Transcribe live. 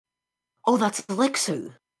Oh, that's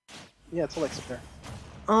Elixir. Yeah, it's Elixir.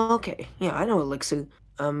 Oh, okay. Yeah, I know Elixir.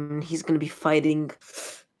 He's gonna be fighting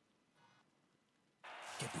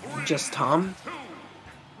just Tom.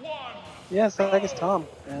 Yeah, so I guess Tom,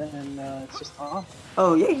 and it's just Tom.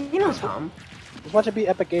 Oh yeah, you know Tom. Just watch it be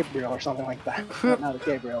Epic Gabriel or something like that. Not a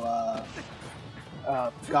Gabriel,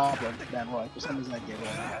 Goblin Van Roy. For some reason I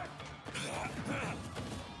Gabriel.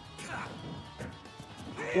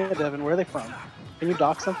 Yeah, Devin, where are they from? Can you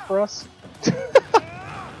dox them for us?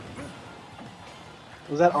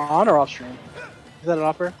 Was that on or off stream? Is that an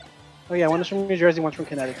offer? Oh yeah, one is from New Jersey, one's from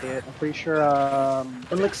Connecticut. I'm pretty sure,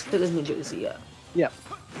 Elixir is New Jersey, yeah. Yeah.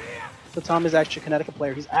 So Tom is actually a Connecticut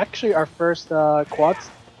player. He's actually our first quads.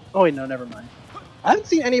 Oh wait, no, never mind. I haven't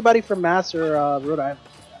seen anybody from Mass or Rhode Island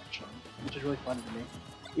actually, which is really funny to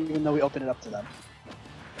me. Even though we opened it up to them.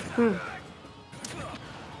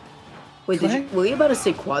 Wait, were you about to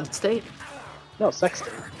say Quad State? No, Sex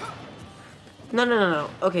State. No.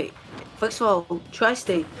 Okay, first of all,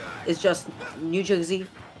 Tri-State is just New Jersey,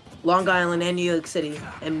 Long Island, and New York City,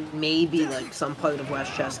 and maybe like some part of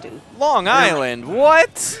Westchester. Long Island?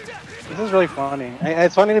 What? This is really funny.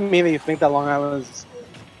 It's funny to me that you think that Long Island is...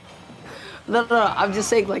 No, I'm just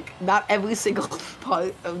saying, like, not every single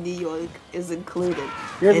part of New York is included.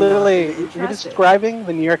 You're you're describing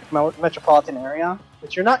the New York metropolitan area,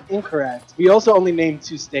 but you're not incorrect. We also only named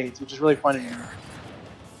 2 states, which is really funny to me.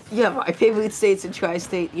 Yeah, my favorite states in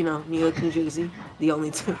Tri-State, you know, New York, New Jersey, the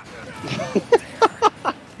only 2.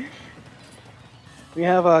 We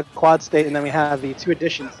have a quad state, and then we have the 2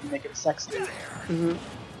 additions to make it a sex state.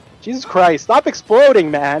 Jesus Christ, stop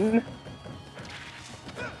exploding, man!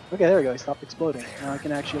 Okay, there we go, he stopped exploding. Now I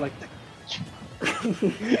can actually, like...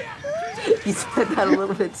 You said that a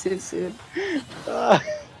little bit too soon.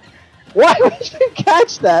 Why would you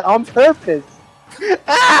catch that on purpose?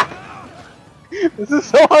 Ah! This is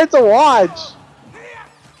so hard to watch!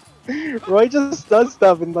 Roy just does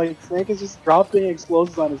stuff, and like Snake is just dropping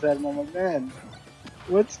explosives on his head, and I'm like, man,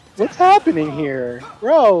 what's happening here,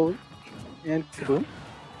 bro? And kaboom!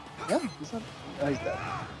 Yeah, he's not. Oh, he's dead.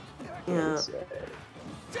 Yeah.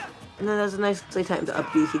 And then there's a nice time to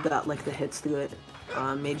up B. He got like the hits through it.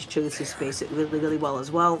 Made sure to space it really well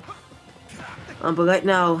as well. But right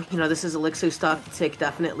now, you know, this is Elixir's stock to take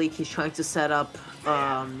definitely. He's trying to set up,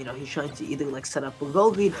 you know, he's trying to either like set up a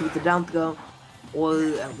goal lead with the down throw, or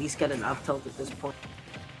at least get an up tilt at this point.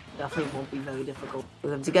 Definitely won't be very difficult for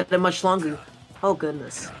them to get it much longer. Oh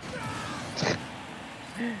goodness.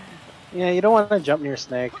 Yeah, you don't want to jump near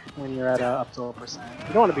Snake when you're at up to 1%.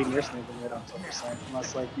 You don't want to be near Snake when you're at up to 1%,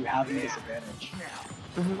 unless like you have a disadvantage.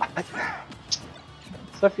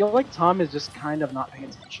 So I feel like Tom is just kind of not paying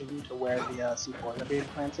attention to where the C4s are being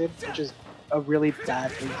planted, which is a really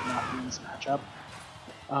bad thing to not do in this matchup.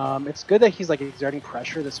 It's good that he's like exerting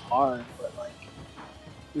pressure this hard, but like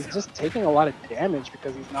he's just taking a lot of damage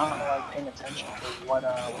because he's not like paying attention to what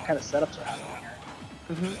kind of setups are happening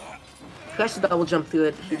here. Tries to double jump through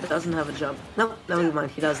it. He doesn't have a jump. Nope, never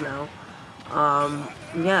mind. He does now.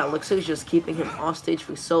 Yeah, Elixir is just keeping him off stage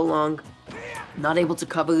for so long. Not able to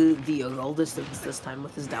cover the roll distance this time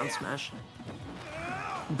with his down smash.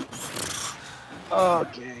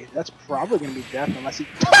 Okay, that's probably gonna be death unless he.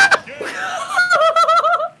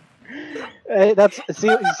 Hey, that's see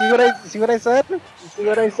what I said? You see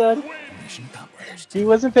what I said? He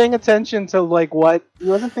wasn't paying attention to like what he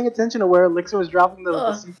wasn't paying attention to where Elixir was dropping the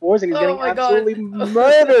C4s, and he's getting absolutely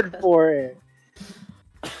murdered for it.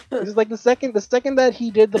 It's like the second that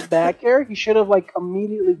he did the back air, he should have like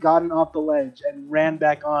immediately gotten off the ledge and ran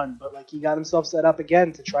back on, but like he got himself set up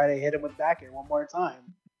again to try to hit him with back air one more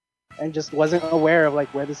time, and just wasn't aware of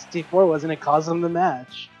like where the C4 was, and it caused him the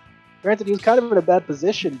match. Granted, he was kind of in a bad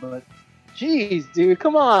position, but jeez, dude,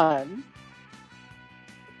 come on.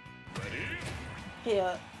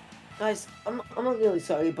 Yeah, guys, I'm really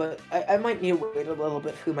sorry, but I might need to wait a little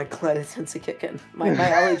bit for my cleditins to kick in. My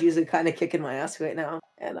allergies are kind of kicking my ass right now,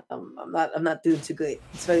 and I'm not doing too great.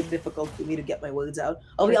 It's very difficult for me to get my words out.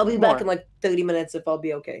 I'll be back in like 30 minutes if I'll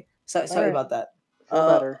be okay. Sorry about that. Feel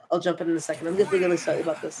better. I'll jump in a second. I'm really sorry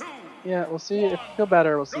about this. Yeah, we'll see. If you feel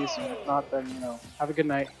better, we'll see you soon. If not, then, you know, have a good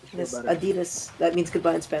night. Yes, Adidas. That means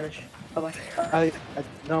goodbye in Spanish. Bye-bye.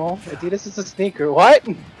 No, Adidas is a sneaker. What?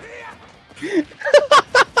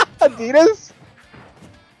 Adidas?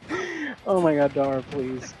 Oh my god, Dara,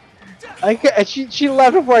 please. She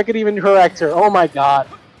left before I could even correct her. Oh my god.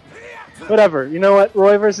 Whatever. You know what?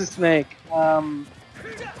 Roy versus Snake.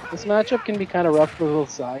 This matchup can be kind of rough for both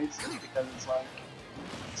sides because it's like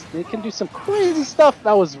Snake can do some crazy stuff.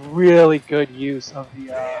 That was really good use of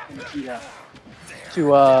the Nikita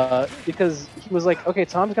to because he was like, okay,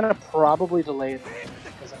 Tom's gonna probably delay it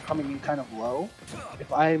because I'm coming in kind of low.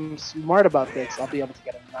 If I'm smart about this, I'll be able to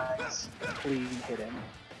get a nice, clean hit in.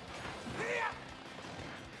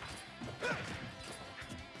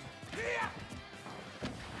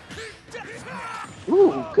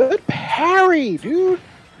 Ooh, good parry, dude!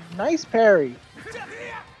 Nice parry.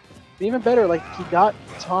 Even better, like, he got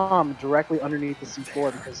Tom directly underneath the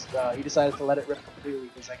C4 because he decided to let it rip completely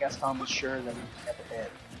because I guess Tom was sure that he could get the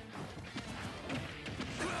hit.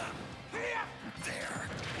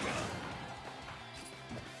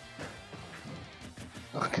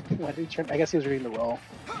 Why did he turn? I guess he was reading the roll,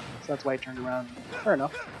 so that's why he turned around. Fair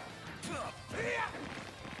enough.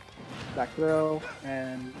 Back throw,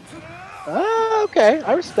 and... okay,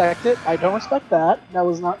 I respect it. I don't respect that. That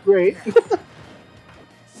was not great.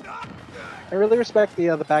 I really respect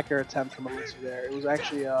the back air attempt from Elixir there. It was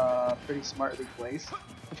actually pretty smartly placed.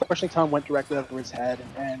 Unfortunately, Tom went directly over his head,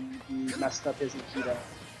 and he messed up his Nikita.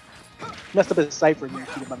 Messed up his Cypher and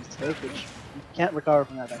Nikita by mistake, which you can't recover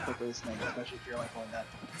from that quickly as Snake, especially if you're like going that.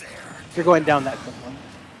 If you're going down that quickly.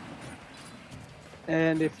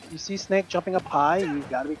 And if you see Snake jumping up high, you've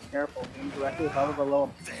got to be careful. Being directly above or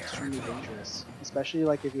below is extremely dangerous, especially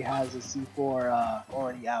like if he has a C4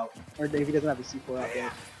 already out, or if he doesn't have a C4 out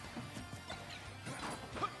yet.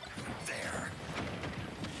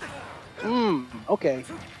 Okay.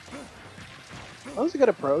 That was a good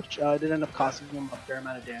approach. It did end up costing him a fair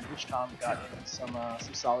amount of damage. Tom got in some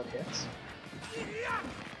solid hits.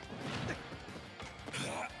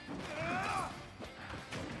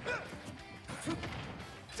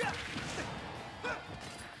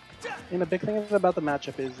 And the big thing about the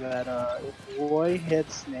matchup is that if Roy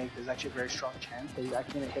hits Snake, there's actually a very strong chance that he's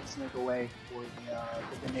actually going to hit Snake away before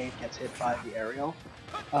the grenade gets hit by the aerial.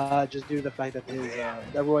 Just due to the fact that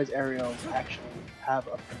that Roy's aerials actually have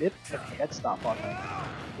a bit of a head stop on them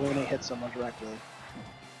when they hit someone directly.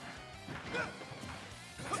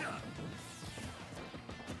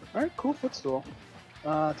 Alright, cool footstool.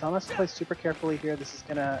 Tom has to play super carefully here. This is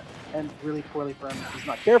going to end really poorly for him if he's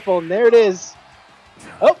not careful. And there it is!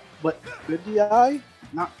 Oh! But good DI?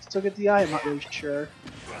 Not so good DI, I'm not really sure.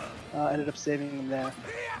 Ended up saving him there.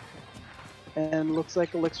 And looks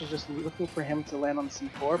like Elixir's just looking for him to land on the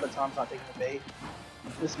C4, but Tom's not taking the bait.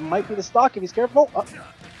 This might be the stock if he's careful. Oh,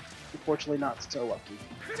 unfortunately not so lucky.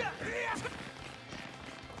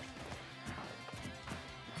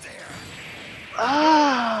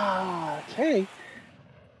 Okay.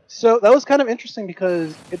 So that was kind of interesting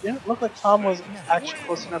because it didn't look like Tom was actually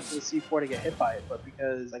close enough to the C4 to get hit by it, but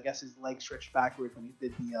because I guess his leg stretched backwards when he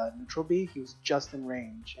did the neutral B, he was just in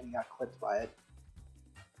range and he got clipped by it.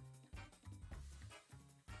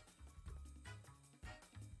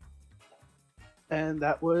 And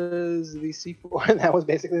that was the C4, and that was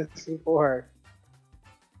basically the C4.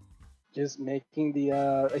 Just making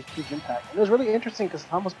a huge impact. And it was really interesting because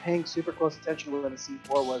Tom was paying super close attention to where the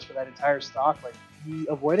C4 was for that entire stock. Like, he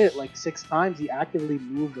avoided it like 6 times. He actively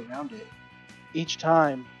moved around it each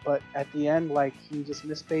time, but at the end, like, he just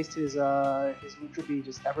misspaced his neutral B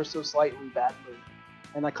just ever so slightly badly,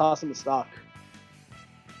 and that cost him the stock.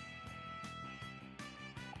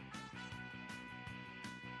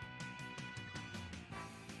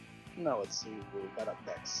 Now let's see who we got up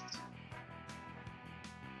next.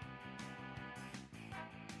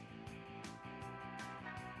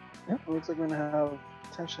 Yep, looks like we're going to have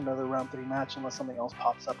potentially another round 3 match unless something else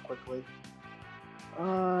pops up quickly.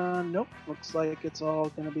 Nope. Looks like it's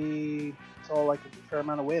all like a fair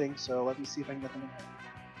amount of waiting, so let me see if I can get them in here.